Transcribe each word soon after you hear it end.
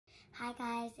Hi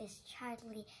guys, it's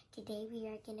Charlie. Today we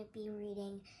are going to be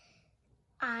reading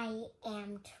I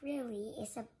Am Truly.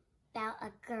 It's about a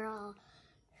girl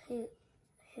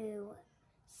who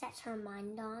sets her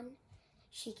mind on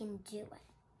she can do it.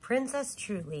 Princess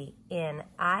Truly in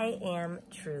I Am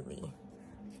Truly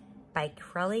by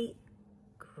Crelly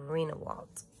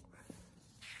Greenawalt.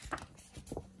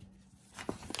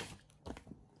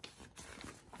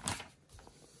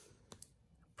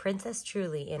 Princess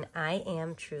Truly in I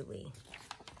Am Truly.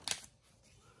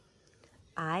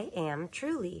 I am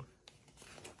Truly.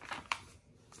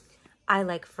 I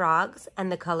like frogs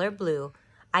and the color blue.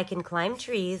 I can climb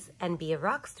trees and be a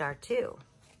rock star too.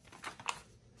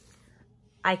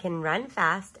 I can run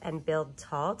fast and build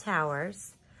tall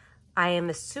towers. I am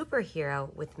a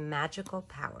superhero with magical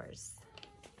powers.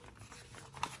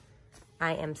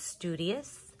 I am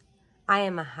studious. I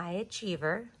am a high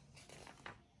achiever.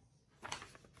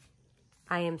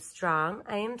 I am strong.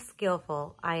 I am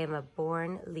skillful. I am a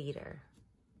born leader.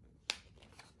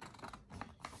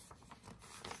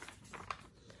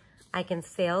 I can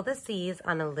sail the seas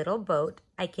on a little boat.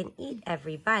 I can eat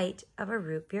every bite of a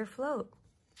root beer float.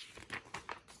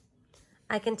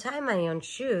 I can tie my own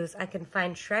shoes. I can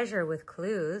find treasure with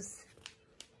clues.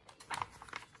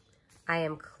 I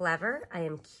am clever. I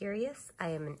am curious. I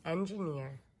am an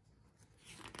engineer.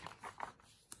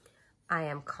 I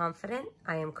am confident.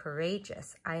 I am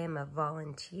courageous. I am a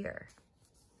volunteer.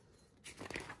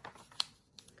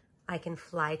 I can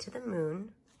fly to the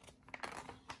moon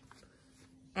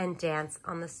and dance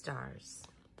on the stars.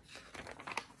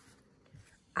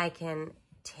 I can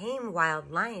tame wild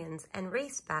lions and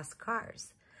race fast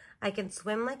cars. I can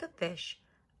swim like a fish.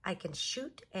 I can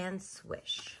shoot and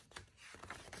swish.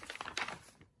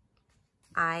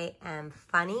 I am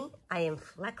funny. I am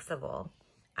flexible.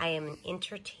 I am an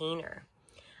entertainer.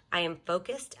 I am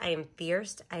focused. I am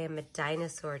fierce. I am a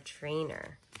dinosaur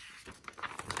trainer.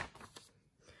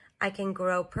 I can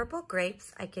grow purple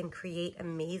grapes. I can create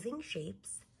amazing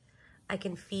shapes. I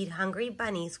can feed hungry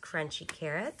bunnies crunchy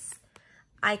carrots.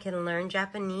 I can learn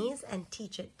Japanese and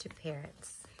teach it to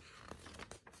parents.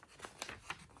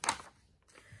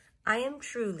 I am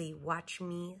truly, watch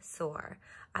me soar.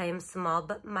 I am small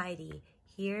but mighty,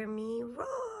 hear me roar.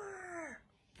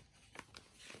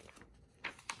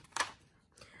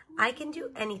 I can do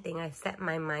anything I set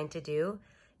my mind to do.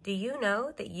 Do you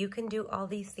know that you can do all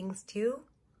these things too?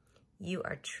 You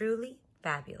are truly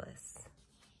fabulous.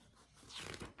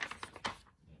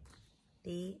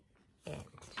 The end.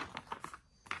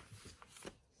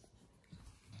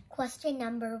 Question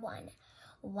number 1.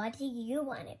 What do you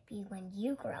want to be when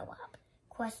you grow up?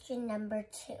 Question number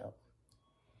 2.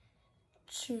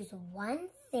 Choose one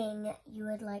thing you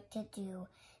would like to do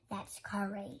that's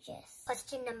courageous.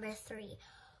 Question number 3.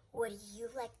 Would you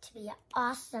like to be an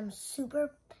awesome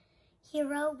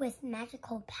superhero with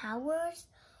magical powers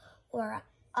or an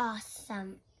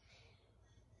awesome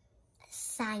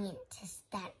scientist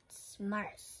that's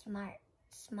smart?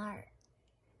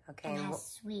 Okay, and has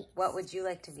sweet what would you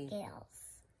like to be?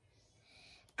 skills.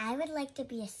 I would like to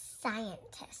be a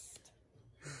scientist.